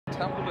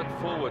tumbled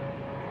it forward.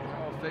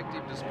 Oh,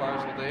 effective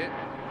disposal there.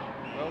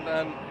 Well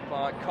done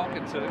by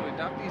Cockatoo, who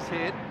ducked his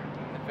head.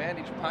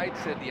 Advantage paid,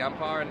 said the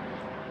umpire, and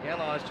the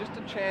Allies just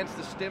a chance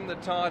to stem the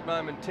tide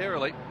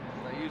momentarily.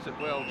 They use it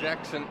well.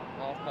 Jackson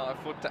off by a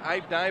foot to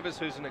Abe Davis,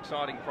 who's an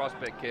exciting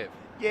prospect, Kev.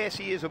 Yes,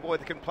 he is a boy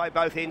that can play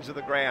both ends of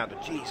the ground.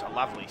 Geez, a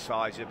lovely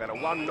size. About a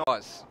 1-9.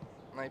 Nice.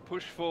 They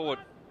push forward.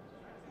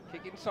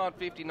 Kick inside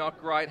 50, not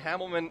great.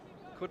 Hamilman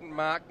couldn't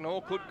mark,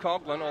 nor could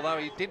Coughlin, although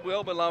he did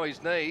well below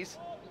his knees.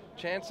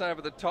 Chance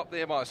over the top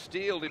there by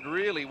Steele, did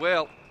really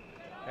well.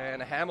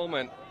 And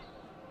Hamilman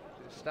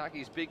stuck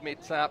his big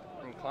mitts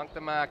up and clunked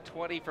the mark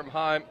 20 from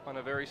home on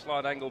a very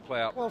slight angle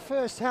plough. Well,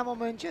 first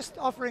Hamilman just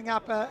offering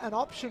up an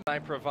option. They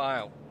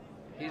prevail.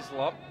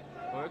 Hislop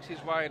works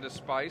his way into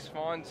space,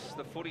 finds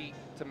the footy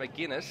to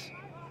McGuinness.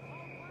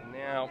 And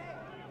now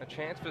a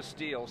chance for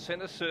Steele.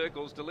 Centre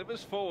circles,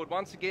 delivers forward.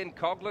 Once again,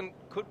 Coughlin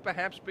could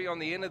perhaps be on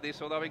the end of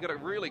this, although he got a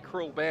really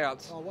cruel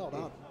bounce. Oh, well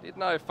done. Did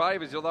no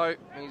favours, although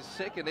his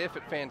second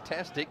effort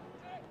fantastic.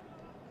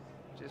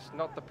 Just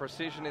not the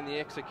precision in the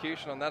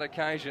execution on that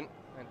occasion.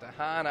 And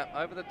Tahana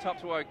over the top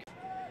to Oak.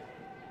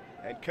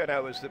 And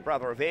Kurno is the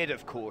brother of Ed,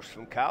 of course,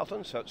 from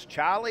Carlton. So it's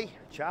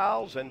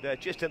Charles, and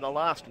just in the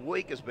last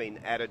week has been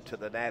added to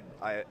the NAB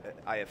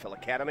AFL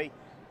Academy.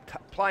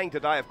 Playing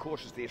today, of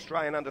course, is the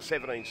Australian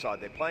under-17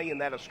 side. They're playing in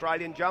that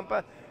Australian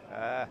jumper.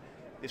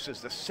 This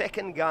is the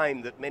second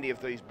game that many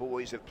of these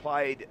boys have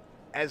played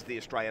as the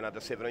Australian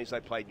under-17s. They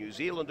played New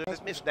Zealand.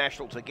 He's missed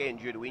nationals again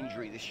due to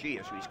injury this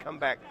year, so he's come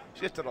back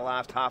just in the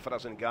last half a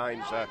dozen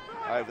games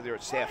over there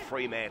at South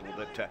Fremantle.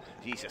 But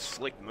he's a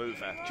slick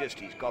mover. Just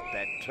he's got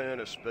that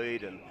turn of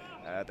speed and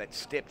that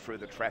step through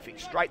the traffic.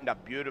 Straightened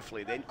up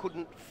beautifully, then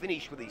couldn't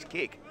finish with his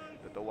kick,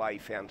 but the way he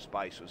found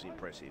space was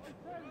impressive.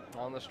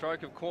 On the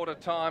stroke of quarter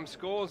time,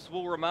 scores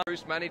will remain.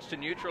 Bruce managed to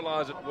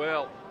neutralise it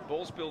well.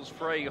 Ball spills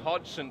free.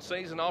 Hodgson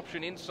sees an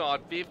option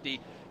inside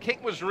 50.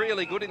 Kick was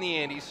really good in the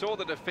end. He saw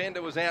the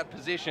defender was out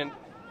positioned.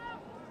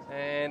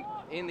 And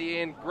in the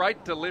end,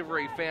 great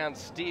delivery found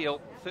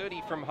Steele.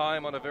 30 from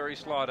home on a very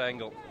slight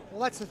angle.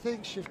 Well, that's the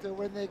thing, Shifter.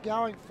 When they're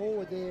going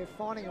forward, they're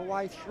finding a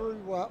way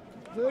through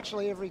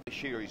virtually every...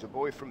 This year, he's a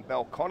boy from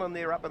Belconnen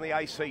there up in the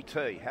ACT.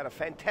 Had a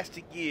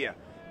fantastic year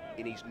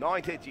in his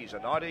 90s. He's a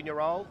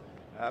 19-year-old.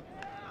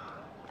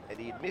 And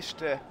he'd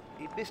missed a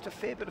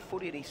fair bit of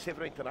footy in his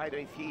 17th and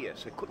 18th year,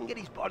 so couldn't get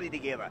his body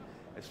together.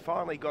 Has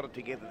finally got it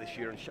together this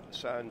year and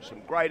shown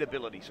some great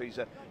ability. So he's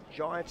a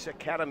Giants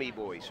Academy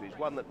boy, so he's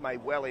one that may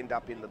well end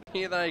up in the...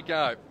 Here they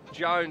go.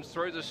 Jones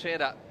through the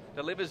centre,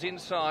 delivers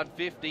inside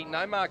 50.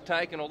 No mark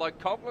taken, although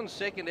Coughlin's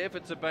second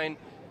efforts have been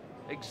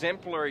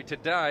exemplary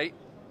today.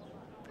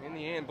 In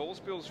the end, ball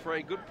spills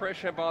free. Good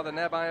pressure by the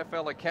NAB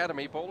AFL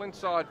Academy. Ball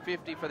inside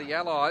 50 for the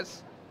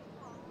Allies.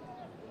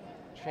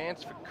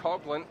 Chance for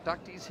Coughlin,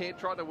 ducked his head,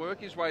 tried to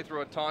work his way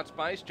through a tight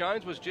space.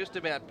 Jones was just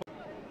about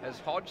as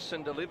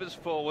Hodgson delivers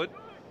forward.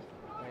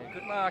 And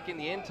good mark in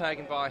the end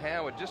taken by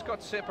Howard. Just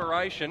got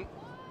separation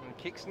and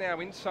kicks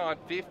now inside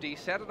 50.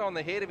 Sat it on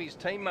the head of his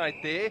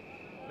teammate there,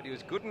 but he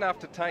was good enough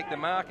to take the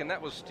mark, and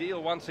that was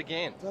Steele once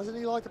again. Doesn't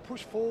he like to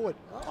push forward?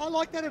 I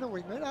like that in a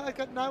wingman. I've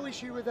got no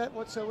issue with that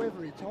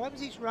whatsoever. He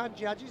times his run,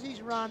 judges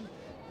his run.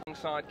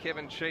 Alongside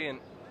Kevin Sheehan.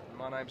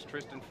 My name's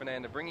Tristan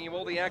Fernanda, bringing you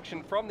all the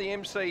action from the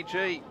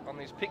MCG on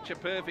this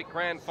picture-perfect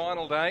grand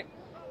final day.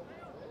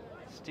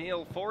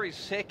 Steele, for his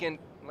second,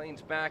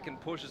 leans back and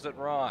pushes it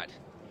right.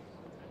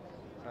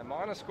 So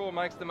minor score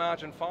makes the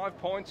margin 5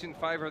 points in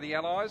favour of the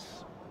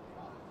Allies.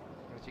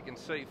 As you can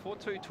see,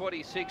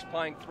 4-2-26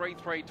 playing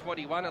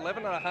 3-3-21,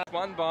 11.5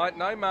 one by,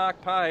 no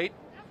mark paid.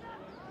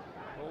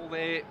 All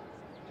there,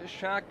 just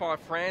sharked by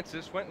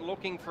Francis, went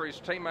looking for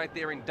his teammate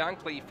there in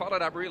Dunkley. He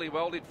followed up really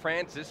well, did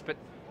Francis, but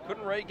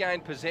couldn't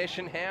regain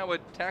possession. Howard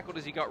tackled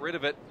as he got rid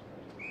of it.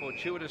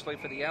 Fortuitously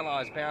for the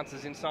Allies,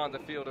 bounces inside the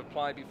field of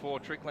play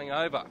before trickling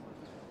over.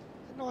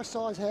 A nice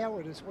size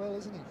Howard as well,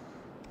 isn't he?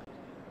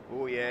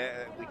 Oh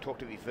yeah, we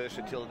talked of his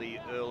versatility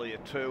earlier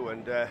too,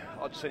 and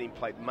I'd seen him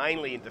play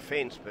mainly in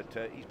defence,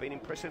 but he's been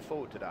impressive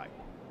forward today.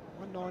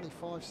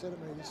 195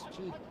 centimetres,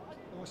 gee,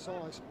 nice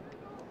size.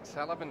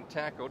 Sullivan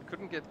tackled,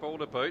 couldn't get ball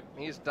to boot.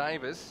 Here's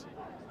Davis.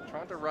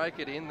 Tried to rake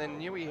it in, then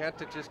knew he had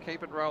to just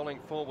keep it rolling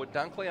forward.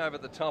 Dunkley over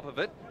the top of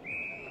it.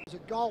 It was a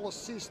goal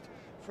assist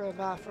from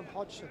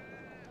Hodgson.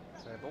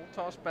 So ball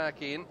tossed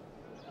back in.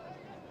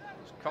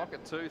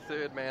 Cockatoo,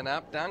 third man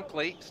up.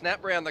 Dunkley,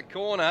 snap round the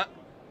corner.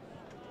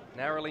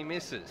 Narrowly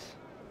misses.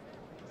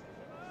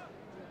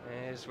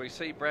 As we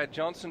see Brad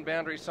Johnson,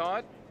 boundary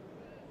side,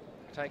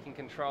 taking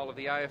control of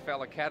the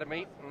AFL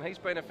Academy. And he's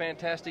been a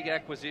fantastic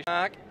acquisition.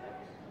 Mark,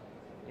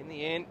 in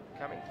the end,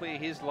 coming clear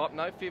his lot.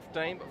 No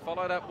 15, but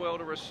followed up well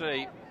to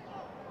receive.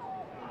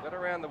 Got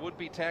around the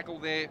would-be tackle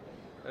there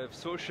of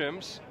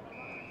Sushams.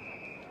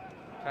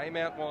 Came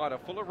out wider.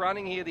 Full of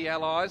running here, the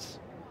Allies.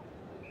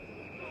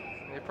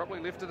 They've probably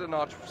lifted a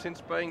notch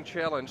since being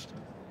challenged.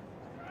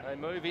 They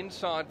move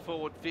inside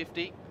forward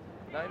 50.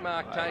 No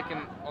mark taken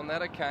on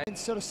that occasion. And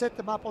sort of set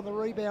them up on the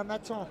rebound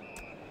that time.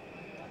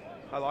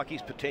 I like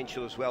his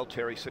potential as well,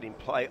 Terry. Seen him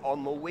play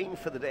on the wing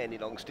for the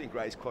Dandenong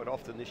Stingrays quite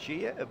often this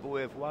year. A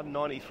boy of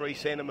 193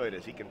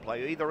 centimetres. He can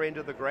play either end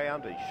of the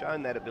ground. He's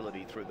shown that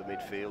ability through the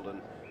midfield,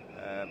 and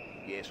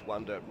yes,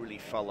 one to really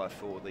follow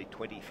for the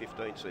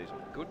 2015 season.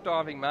 Good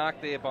diving mark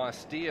there by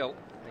Steele.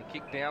 He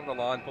kicked down the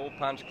line, ball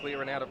punch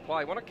clear and out of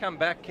play. Want to come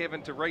back,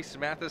 Kevin, to Reece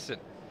Matheson.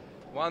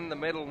 Won the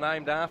medal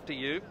named after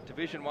you,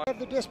 Division 1. Had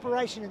the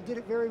desperation and did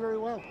it very, very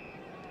well.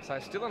 So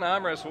still an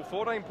arm wrestle,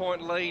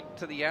 14-point lead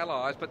to the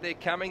Allies, but they're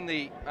coming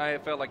the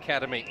AFL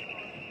Academy.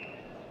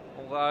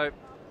 Although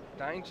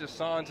danger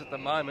signs at the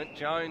moment.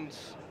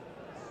 Jones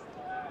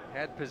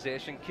had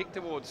possession, kicked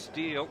towards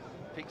Steele,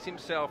 picks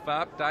himself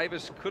up.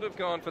 Davis could have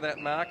gone for that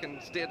mark and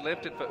instead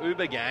left it for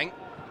Ubergang.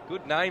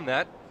 Good name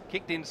that.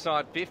 Kicked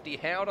inside 50.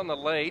 Howard on the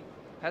lead.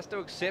 Has to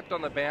accept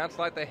on the bounce,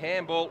 like the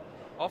handball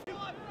off.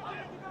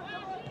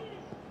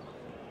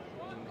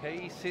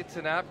 He sits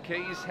it up.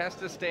 Keys has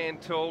to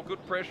stand tall.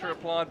 Good pressure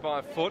applied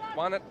by Foot.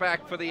 Won it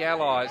back for the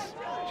Allies.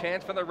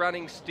 Chance for the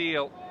running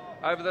Steele.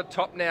 Over the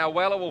top now.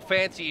 Weller will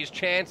fancy his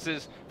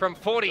chances from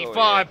 45.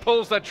 Oh, yeah.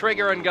 Pulls the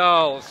trigger and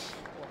goals.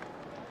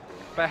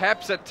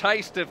 Perhaps a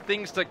taste of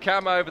things to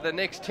come over the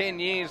next 10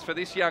 years for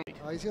this young.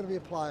 Oh, he's going to be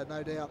a player,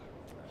 no doubt.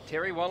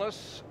 Terry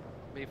Wallace.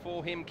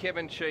 Before him,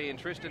 Kevin Chee and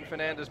Tristan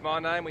Fernandez, my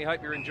name. We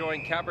hope you're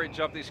enjoying coverage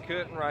of this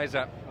curtain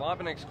raiser.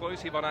 Live and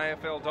exclusive on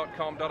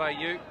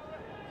afl.com.au.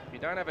 If you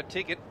don't have a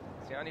ticket,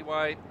 it's the only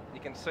way you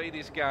can see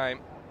this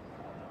game.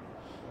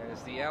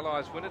 As the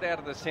Allies win it out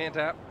of the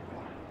centre,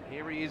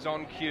 here he is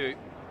on cue.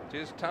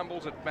 Just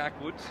tumbles it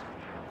backwards.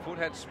 Foot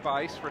had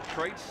space,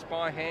 retreats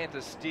by hand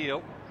to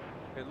Steele,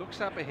 who looks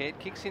up ahead,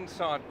 kicks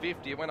inside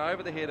 50. It went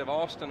over the head of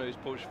Austin, who's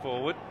pushed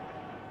forward.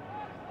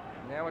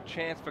 Now a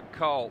chance for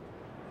Cole.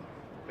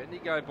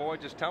 Bendigo boy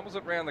just tumbles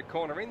it round the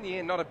corner. In the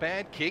end, not a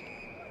bad kick.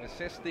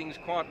 Assessed things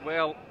quite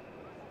well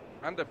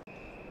under.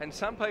 And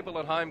some people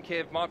at home,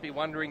 Kev, might be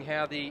wondering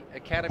how the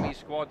academy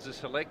squads are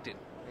selected.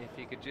 If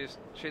you could just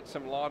shed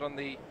some light on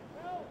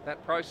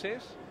that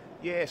process.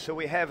 Yeah, so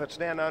we have, it's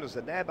now known as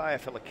the NAB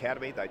AFL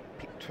Academy. They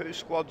pick 2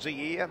 squads a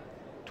year,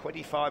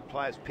 25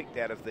 players picked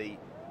out of the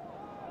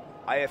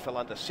AFL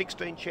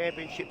Under-16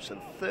 Championships and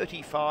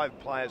 35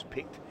 players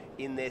picked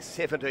in their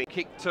 17.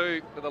 Kick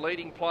 2 for the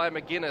leading player,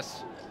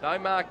 McGuinness. No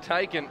mark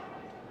taken.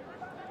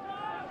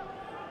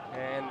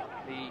 And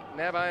the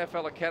NAB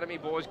AFL Academy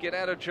boys get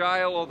out of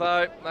jail,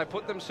 although they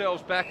put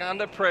themselves back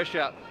under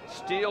pressure.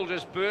 Steele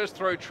just burst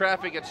through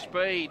traffic at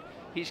speed.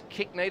 His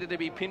kick needed to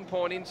be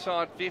pinpoint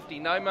inside 50.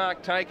 No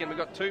mark taken. We've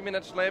got 2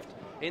 minutes left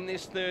in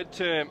this third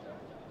term.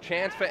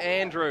 Chance for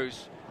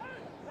Andrews.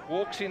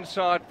 Walks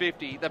inside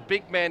 50. The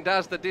big man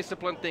does the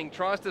discipline thing,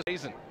 tries to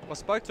season. I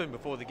spoke to him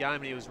before the game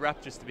and he was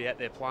rapt just to be out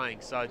there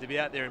playing. So to be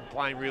out there and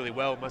playing really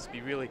well must be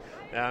really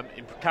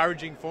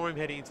encouraging for him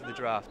heading into the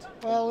draft.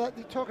 Well,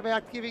 you talk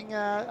about giving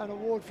an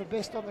award for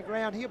best on the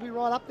ground. He'll be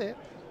right up there.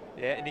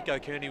 Yeah, and Nico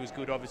Kearney was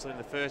good obviously in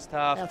the first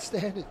half.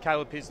 Outstanding.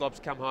 Caleb Hislop's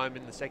come home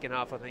in the second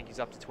half. I think he's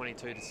up to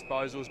 22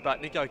 disposals. But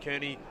Nico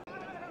Kearney.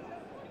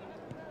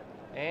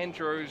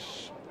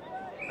 Andrews,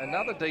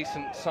 another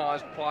decent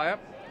sized player.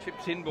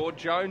 Chips inboard.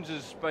 Jones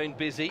has been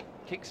busy.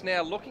 Kicks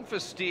now looking for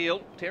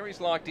Steele.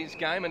 Terry's liked his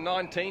game, a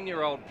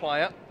 19-year-old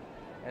player.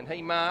 And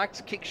he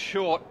marks, kicks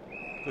short.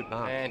 Good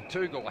mark. And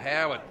Dougal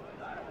Howard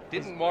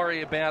didn't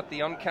worry about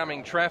the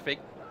oncoming traffic.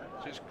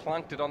 Just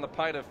clunked it on the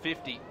pate of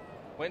 50.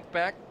 Went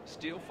back,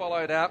 Steele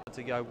followed up.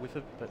 To go with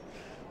it, but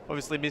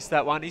obviously missed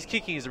that one. His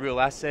kicking is a real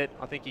asset.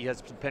 I think he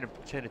has some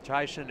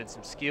penetration and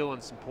some skill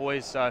and some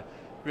poise. So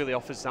really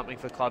offers something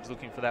for clubs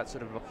looking for that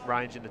sort of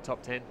range in the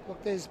top 10.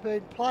 Look, there's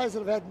been players that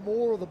have had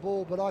more of the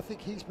ball, but I think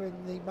he's been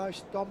the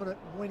most dominant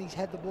when he's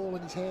had the ball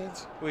in his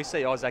hands. We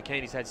see Isaac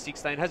Heaney's had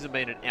 16. Hasn't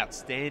been an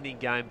outstanding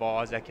game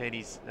by Isaac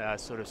Heaney's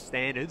sort of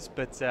standards,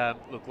 but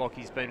look,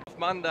 Lockie's been...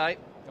 Monday,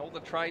 all the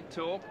trade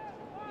talk.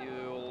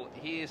 You'll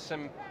hear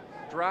some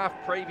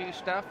draft preview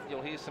stuff.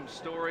 You'll hear some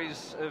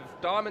stories of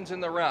diamonds in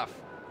the rough.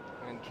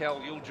 And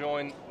Kel, you'll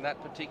join that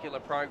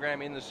particular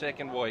program in the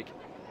second week.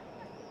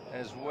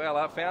 As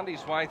well, found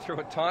his way through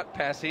a tight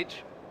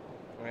passage,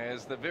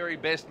 as the very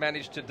best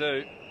managed to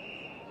do.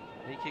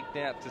 He kicked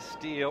out to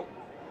Steele,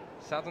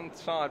 southern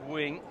side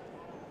wing,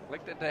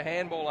 flicked it to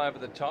handball over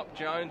the top.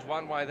 Jones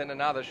one way then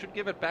another, should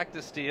give it back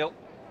to Steele.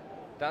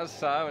 Does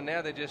so, and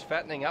now they're just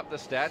fattening up the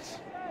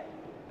stats.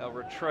 They'll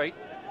retreat,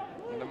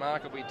 and the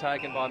mark will be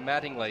taken by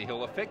Mattingly.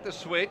 He'll affect the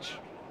switch,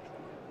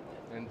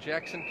 and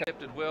Jackson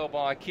kept it well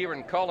by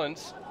Kieran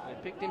Collins. He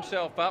picked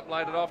himself up,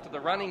 laid it off to the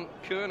running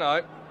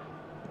Curnow.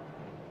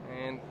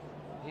 And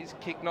his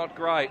kick not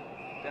great,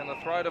 down the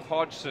throat of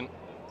Hodgson.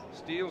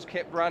 Steele's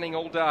kept running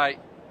all day.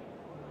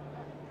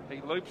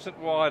 He loops it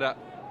wider.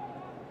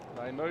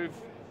 They move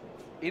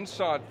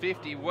inside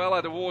 50,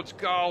 Weller towards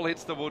goal,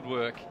 hits the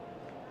woodwork.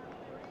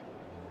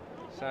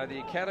 So the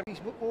Academy's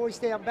boys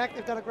down back,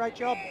 they've done a great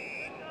job.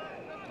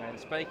 And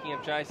speaking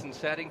of Jason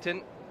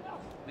Saddington,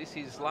 this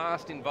is his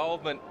last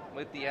involvement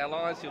with the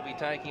Allies. He'll be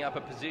taking up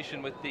a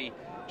position with the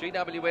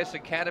GWS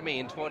Academy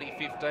in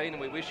 2015, and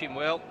we wish him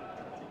well.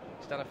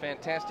 He's done a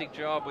fantastic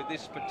job with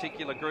this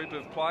particular group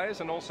of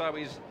players, and also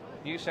his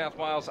New South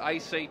Wales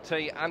ACT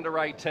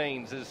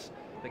under-18s as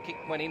the kick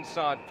went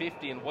inside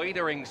 50 and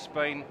Wiedering's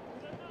been...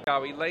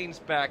 He leans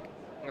back.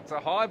 It's a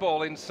high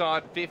ball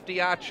inside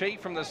 50. Archie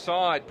from the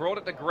side brought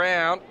it to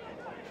ground.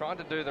 Tried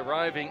to do the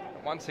roving.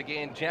 Once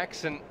again,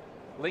 Jackson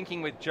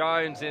linking with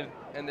Jones, and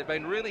they've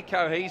been really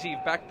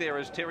cohesive back there,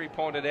 as Terry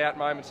pointed out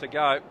moments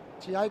ago.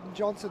 Gee, Aidan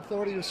Johnson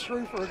thought he was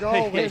through for a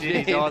goal. He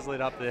did. His eyes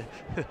lit up there.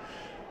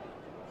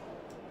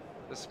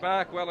 The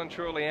spark well and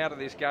truly out of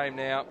this game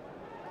now.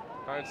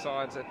 Both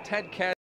sides a tad casual.